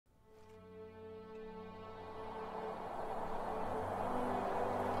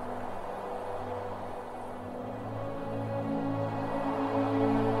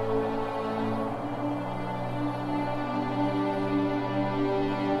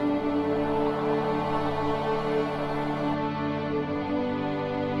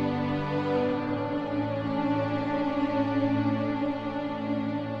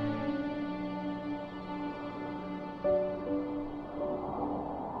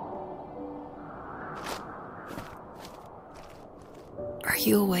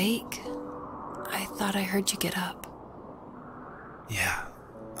you awake? I thought I heard you get up. Yeah,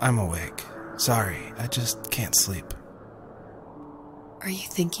 I'm awake. Sorry, I just can't sleep. Are you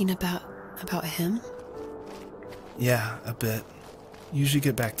thinking about him? Yeah, a bit. Usually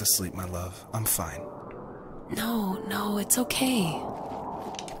get back to sleep, my love. I'm fine. No, it's okay.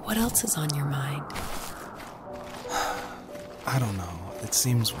 What else is on your mind? I don't know. It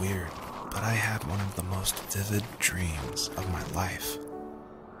seems weird, but I had one of the most vivid dreams of my life.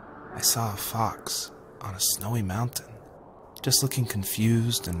 I saw a fox on a snowy mountain, just looking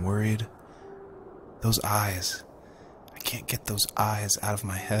confused and worried. Those eyes. I can't get those eyes out of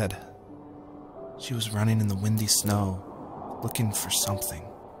my head. She was running in the windy snow, looking for something.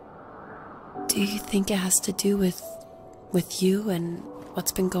 Do you think it has to do with you and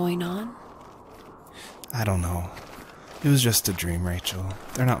what's been going on? I don't know. It was just a dream, Rachel.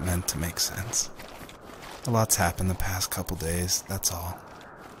 They're not meant to make sense. A lot's happened the past couple days, that's all.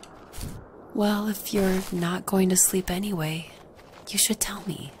 Well, if you're not going to sleep anyway, you should tell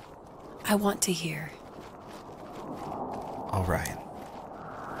me. I want to hear. All right.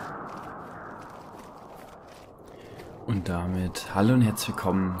 Und damit hallo und herzlich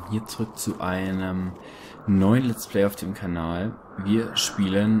willkommen hier zurück zu einem neuen Let's Play auf dem Kanal. Wir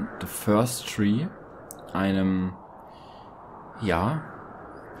spielen The First Tree, einem, ja,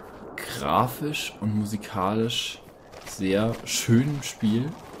 grafisch und musikalisch sehr schönen Spiel.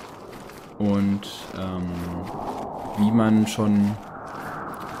 Und wie man schon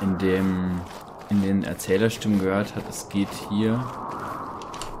in den Erzählerstimmen gehört hat, es geht hier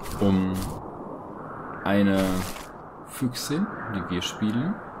um eine Füchsin, die wir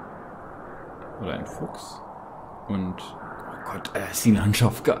spielen. Oder ein Fuchs. Und, oh Gott, ist die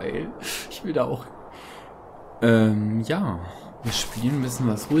Landschaft geil. Ich will da auch. Ja, wir spielen ein bisschen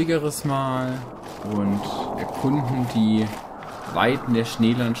was ruhigeres mal und erkunden die Weiten der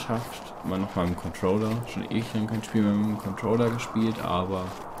Schneelandschaft. Immer noch mal im Controller. Schon ewig lang kein Spiel mehr mit dem Controller gespielt, aber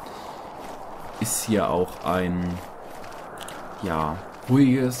ist hier auch ein, ja,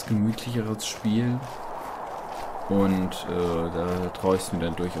 ruhiges, gemütlicheres Spiel. Und da traue ich es mir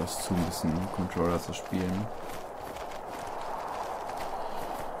dann durchaus zu, ein bisschen Controller zu spielen.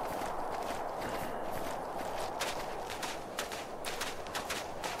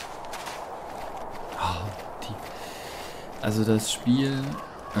 Also das Spiel...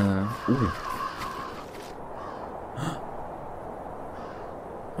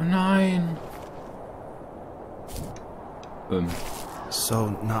 Oh nein! So,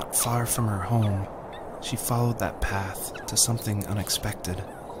 not far from her home, she followed that path to something unexpected.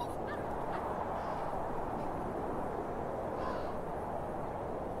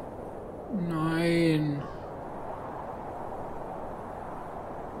 Nein!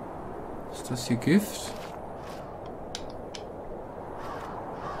 Ist das hier Gift?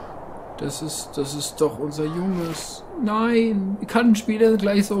 Das ist doch unser Junges. Nein! Wie kann ein Spiel denn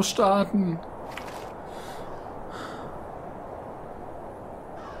gleich so starten?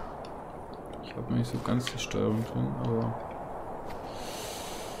 Ich habe noch nicht so ganz die Steuerung drin, aber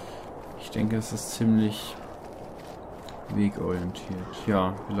ich denke, es ist ziemlich wegorientiert.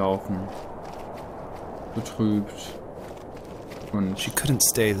 Ja, wir laufen. Betrübt. Und She couldn't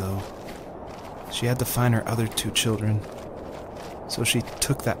stay though. She had to find her other two children. So she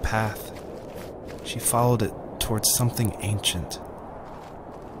took that path. She followed it towards something ancient.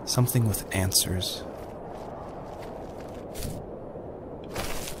 Something with answers.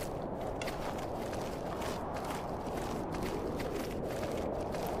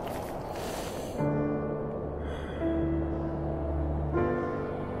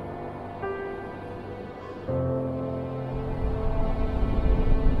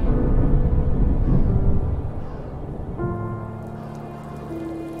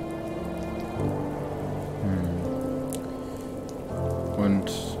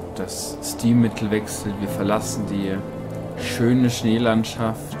 Und das Stilmittel wechselt. Wir verlassen die schöne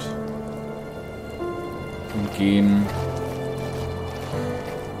Schneelandschaft und gehen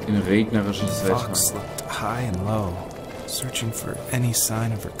in regnerisches The Wetter. fox looked high and low, searching for any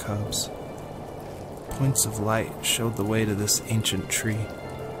sign of her cubs. Points of light showed the way to this ancient tree.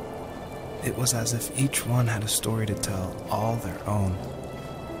 It was as if each one had a story to tell, all their own.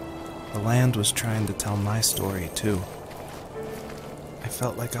 The land was trying to tell my story too. I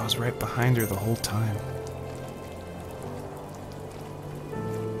felt like I was right behind her the whole time.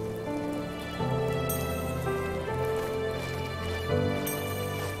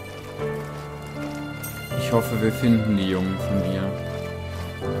 Ich hoffe, wir finden die Jungen von mir.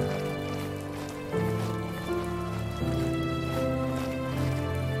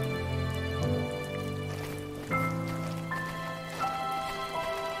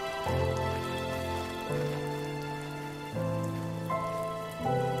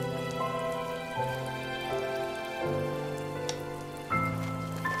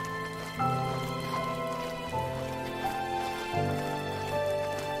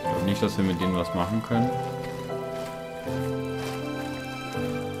 nicht, dass wir mit denen was machen können.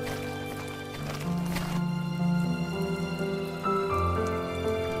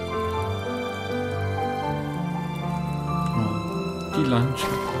 Oh, die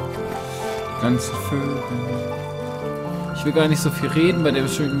Landschaft. Die ganzen Vögel. Ich will gar nicht so viel reden bei der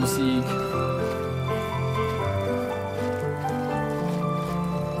schönen Musik.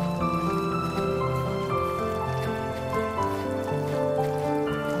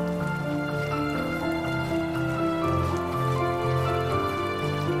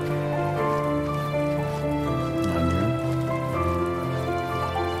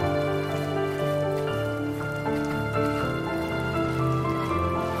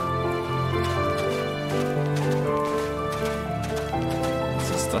 Was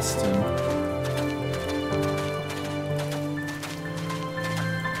ist das denn?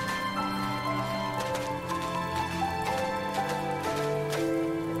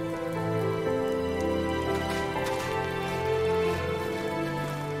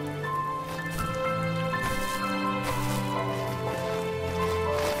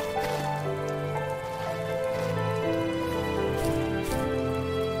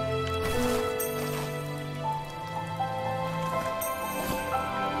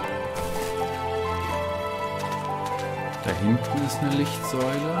 Da hinten ist eine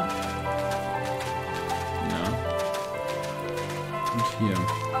Lichtsäule. Ja. Und hier.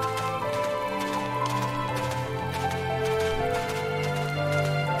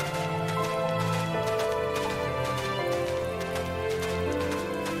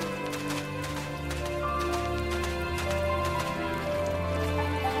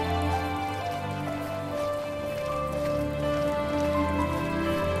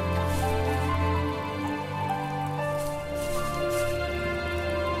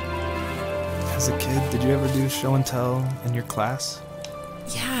 As a kid, did you ever do show and tell in your class?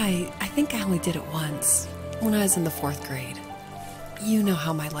 Yeah, I think I only did it once, when I was in the 4th grade. You know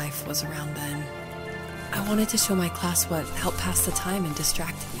how my life was around then. I wanted to show my class what helped pass the time and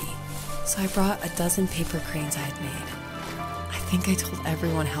distracted me, so I brought a dozen paper cranes I had made. I think I told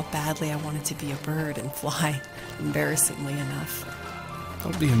everyone how badly I wanted to be a bird and fly, embarrassingly enough.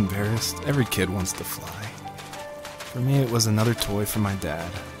 Don't be embarrassed. Every kid wants to fly. For me, it was another toy from my dad,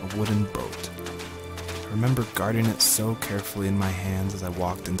 a wooden boat. I remember guarding it so carefully in my hands as I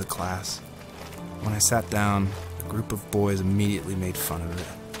walked into class. When I sat down, a group of boys immediately made fun of it.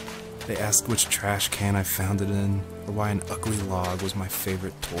 They asked which trash can I found it in, or why an ugly log was my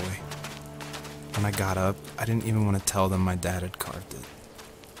favorite toy. When I got up, I didn't even want to tell them my dad had carved it.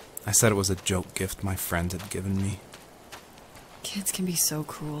 I said it was a joke gift my friend had given me. Kids can be so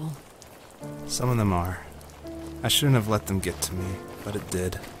cruel. Some of them are. I shouldn't have let them get to me, but it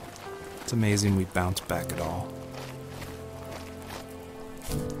did. It's amazing we bounced back at all.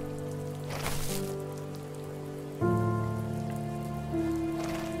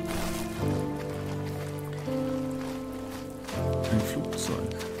 Ein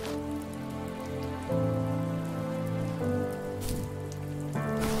Flugzeug.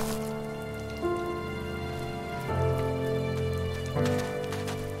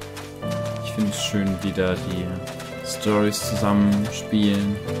 Ich finde es schön, wie da die Storys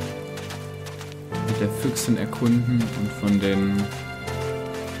zusammenspielen, mit der Füchsin erkunden und von den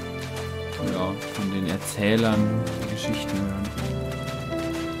Erzählern die Geschichten hören.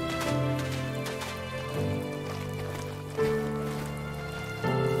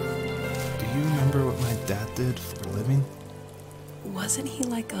 Do you remember what my dad did for a living? Wasn't he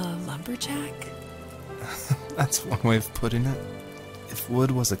like a lumberjack? That's one way of putting it. If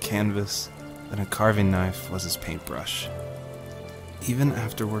wood was a canvas, then a carving knife was his paintbrush. Even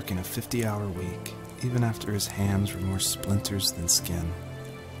after working a 50-hour week, even after his hands were more splinters than skin,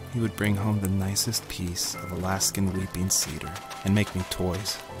 he would bring home the nicest piece of Alaskan weeping cedar and make me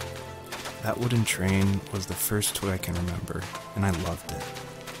toys. That wooden train was the first toy I can remember, and I loved it.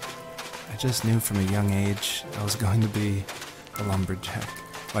 I just knew from a young age I was going to be a lumberjack,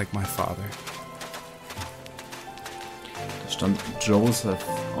 like my father. Da stand Joseph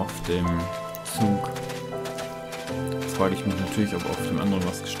auf dem Zug. Jetzt frage ich mich natürlich, ob auf dem anderen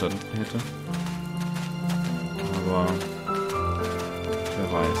was gestanden hätte. Aber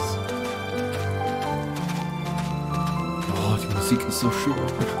wer weiß. Oh, die Musik ist so schön.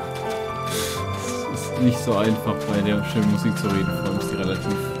 Es ist nicht so einfach, bei der schönen Musik zu reden, vor allem ist die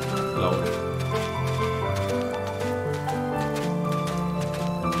relativ laut.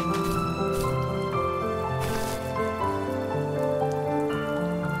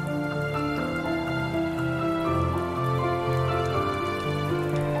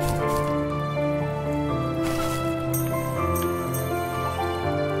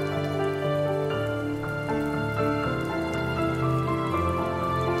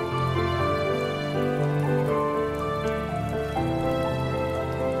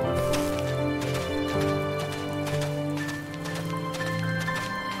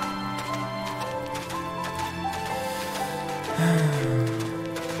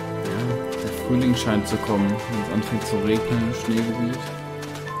 Regen scheint zu kommen, wenn es anfängt zu regnen im Schneegebiet.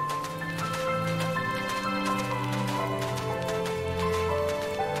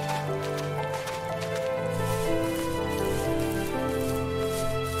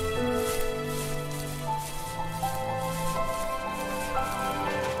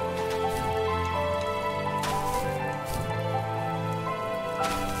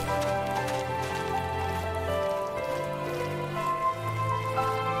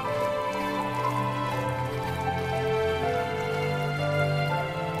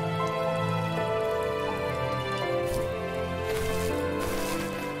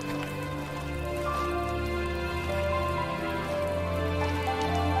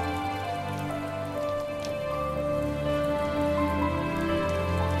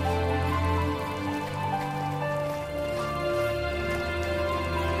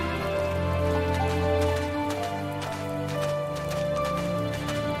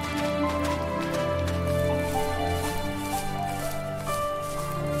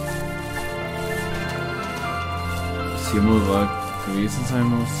 Hier wohl war gewesen sein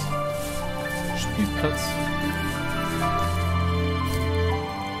muss. Spielplatz.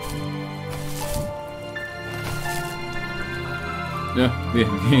 Ja, wie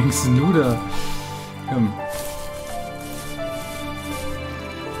hängst du da? Komm.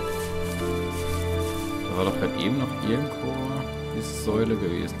 Da war doch halt eben noch irgendwo diese Säule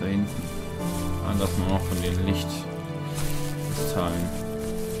gewesen, da hinten. Anders nur noch von den Lichtkristallen.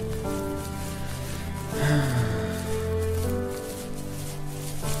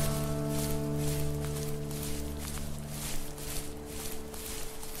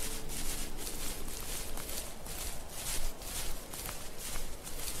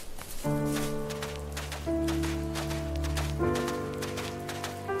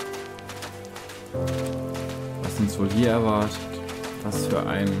 Uns wohl hier erwartet, was für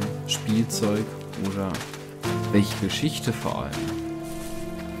ein Spielzeug oder welche Geschichte vor allem.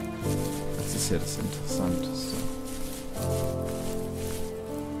 Das ist ja das Interessanteste.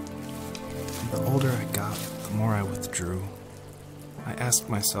 The older I got, the more I withdrew. I asked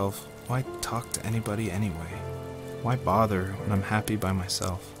myself, why talk to anybody anyway? Why bother when I'm happy by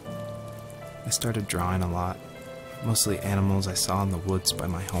myself? I started drawing a lot, mostly animals I saw in the woods by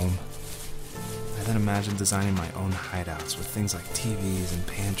my home. I then imagined designing my own hideouts with things like TVs and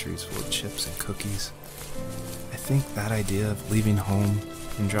pantries full of chips and cookies. I think that idea of leaving home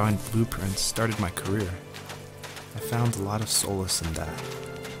and drawing blueprints started my career. I found a lot of solace in that.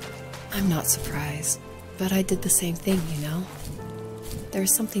 I'm not surprised, but I did the same thing, you know?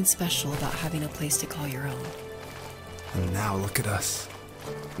 There's something special about having a place to call your own. And now look at us.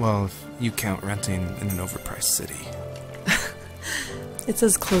 Well, if you count renting in an overpriced city. It's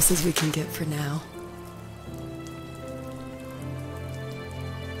as close as we can get for now.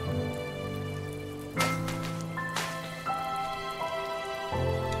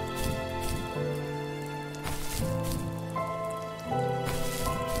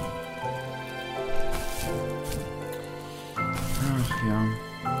 Ach ja.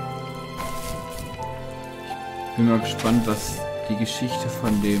 Ich bin mal gespannt, was die Geschichte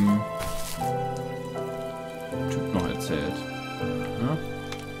von dem Typ noch erzählt. Ja?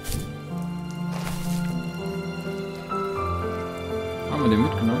 Haben wir den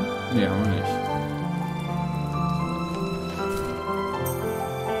mitgenommen? Ne, haben wir nicht.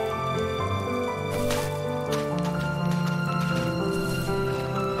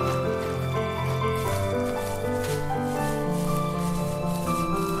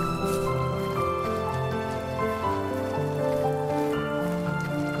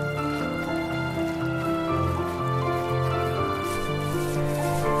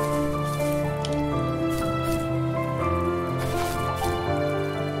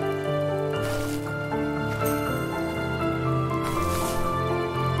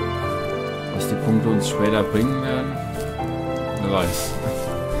 Punkte uns später bringen werden. Wer weiß.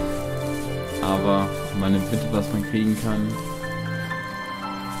 Aber meine Bitte, was man kriegen kann.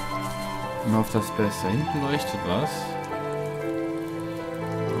 Und auf das Beste. Hinten leuchtet was.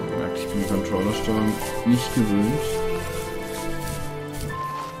 Man merkt, ich bin Controllersteuerung nicht gewöhnt.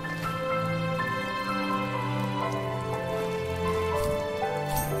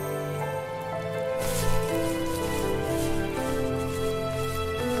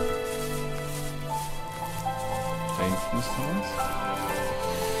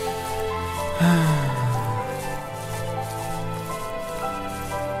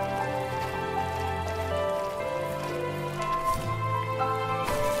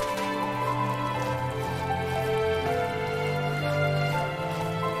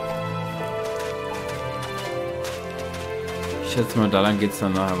 Ich schätze mal, daran geht es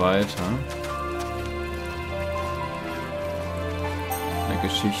dann nachher weiter. eine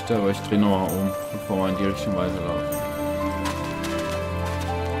Geschichte, aber ich drehe nochmal um, bevor wir in die Richtung weiterlaufen.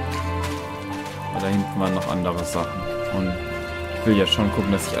 Weil da hinten waren noch andere Sachen. Und ich will ja schon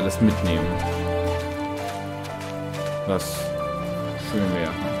gucken, dass ich alles mitnehme. Was schön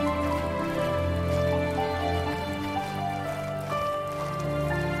wäre.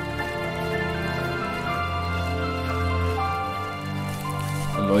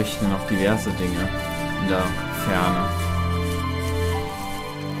 Da leuchten noch diverse Dinge in der Ferne.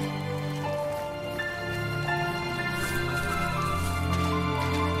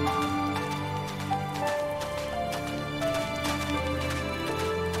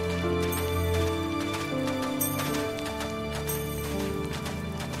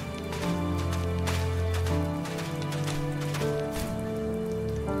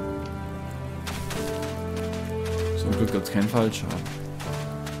 Zum Glück gibt es keinen Fallschaden.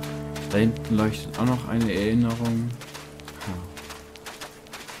 Da hinten leuchtet auch noch eine Erinnerung.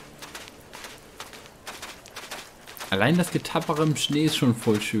 Allein das Getappere im Schnee ist schon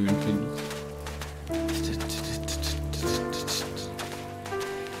voll schön, finde ich.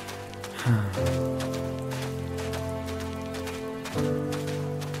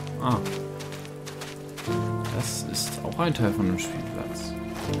 Ah. Das ist auch ein Teil von dem Spielplatz.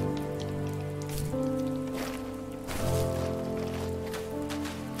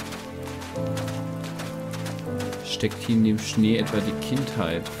 Steckt hier in dem Schnee etwa die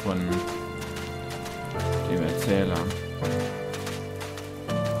Kindheit von dem Erzähler?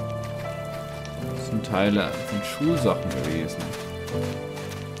 Das sind Teile von Schulsachen gewesen.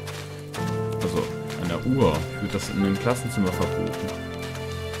 Also an der Uhr. Ich würde das in einem Klassenzimmer verbuchen.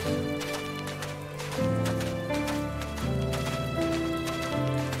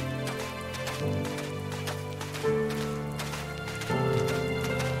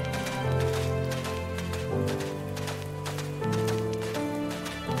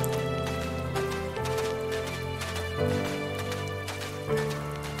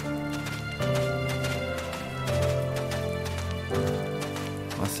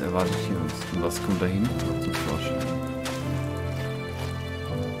 Was erwartet hier uns? Und was kommt da hinten noch zum Vorschein?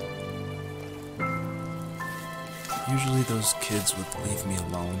 Usually those kids would leave me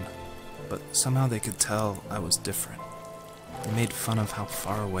alone, but somehow they could tell I was different. They made fun of how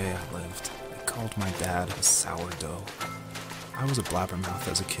far away I lived. They called my dad a sourdough. I was a blabbermouth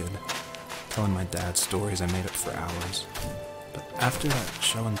as a kid, telling my dad stories I made up for hours. But after that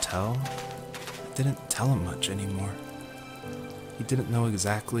show and tell, I didn't tell him much anymore. He didn't know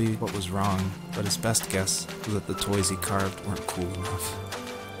exactly what was wrong, but his best guess was that the toys he carved weren't cool enough.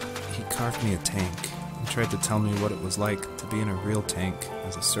 He carved me a tank and tried to tell me what it was like to be in a real tank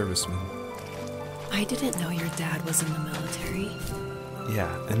as a serviceman. I didn't know your dad was in the military. Yeah,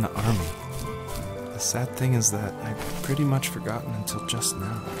 in the army. The sad thing is that I'd pretty much forgotten until just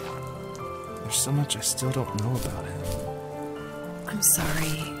now. There's so much I still don't know about him. I'm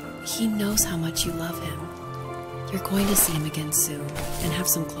sorry. He knows how much you love him. You're going to see him again soon and have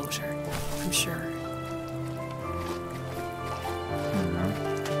some closure, I'm sure.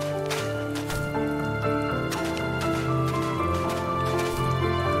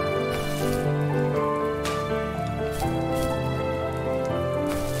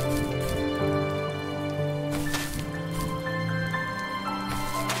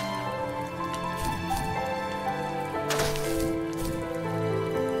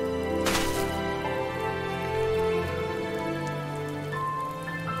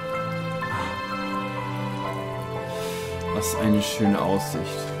 Was eine schöne Aussicht.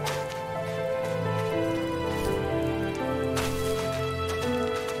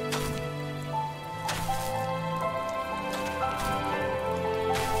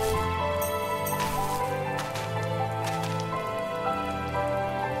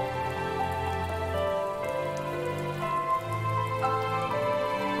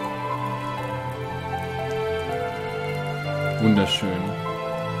 Wunderschön.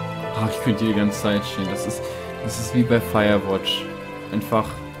 Ach, ich könnte hier die ganze Zeit stehen. Das ist wie bei Firewatch. Einfach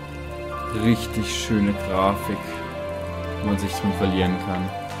richtig schöne Grafik, wo man sich drin verlieren kann.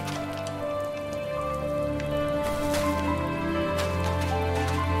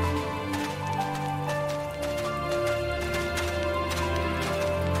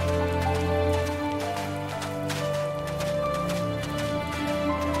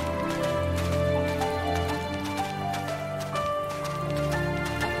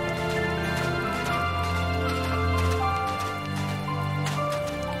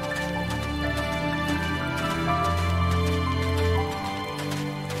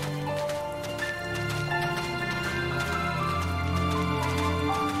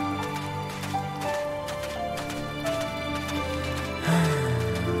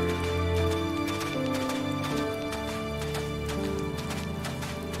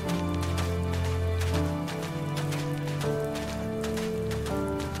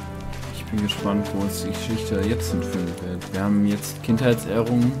 gespannt, wo uns die Geschichte jetzt hinführen wird. Wir haben jetzt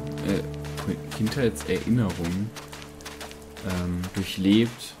Kindheitserinnerungen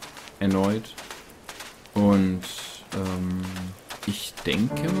durchlebt, erneut. Und ich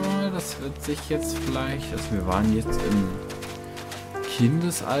denke mal, das wird sich jetzt vielleicht, also wir waren jetzt im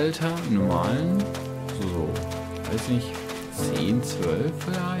Kindesalter, im normalen, so, weiß nicht, 10, 12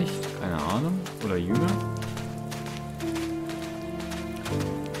 vielleicht, keine Ahnung, oder jünger.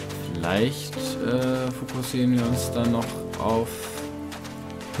 Vielleicht fokussieren wir uns dann noch auf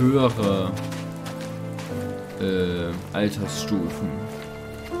höhere Altersstufen.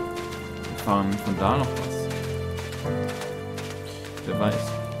 Erfahren von da noch was. Wer weiß.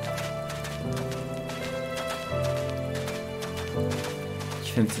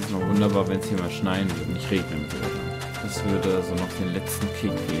 Ich fände es jetzt noch wunderbar, wenn es hier mal schneien würde und nicht regnen würde. Das würde also noch den letzten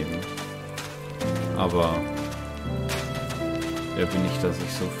Kick geben. Aber wer bin ich, dass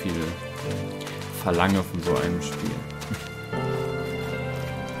ich so viel verlange von so einem Spiel?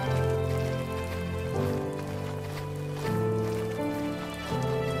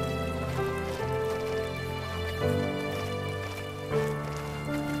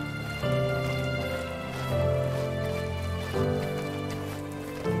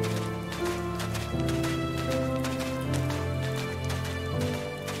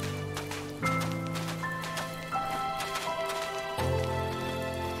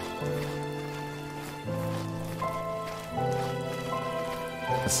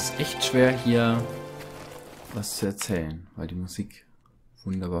 Es ist echt schwer, hier was zu erzählen, weil die Musik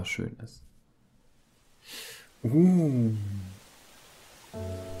wunderbar schön ist.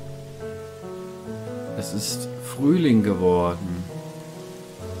 Es ist Frühling geworden.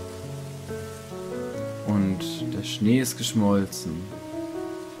 Und der Schnee ist geschmolzen.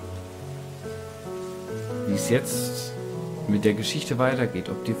 Wie es jetzt mit der Geschichte weitergeht,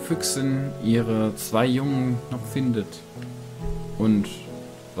 ob die Füchsin ihre 2 Jungen noch findet und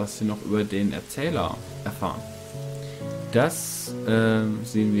was sie noch über den Erzähler erfahren. Das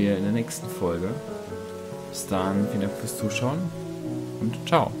sehen wir in der nächsten Folge. Bis dann, vielen Dank fürs Zuschauen und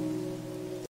ciao.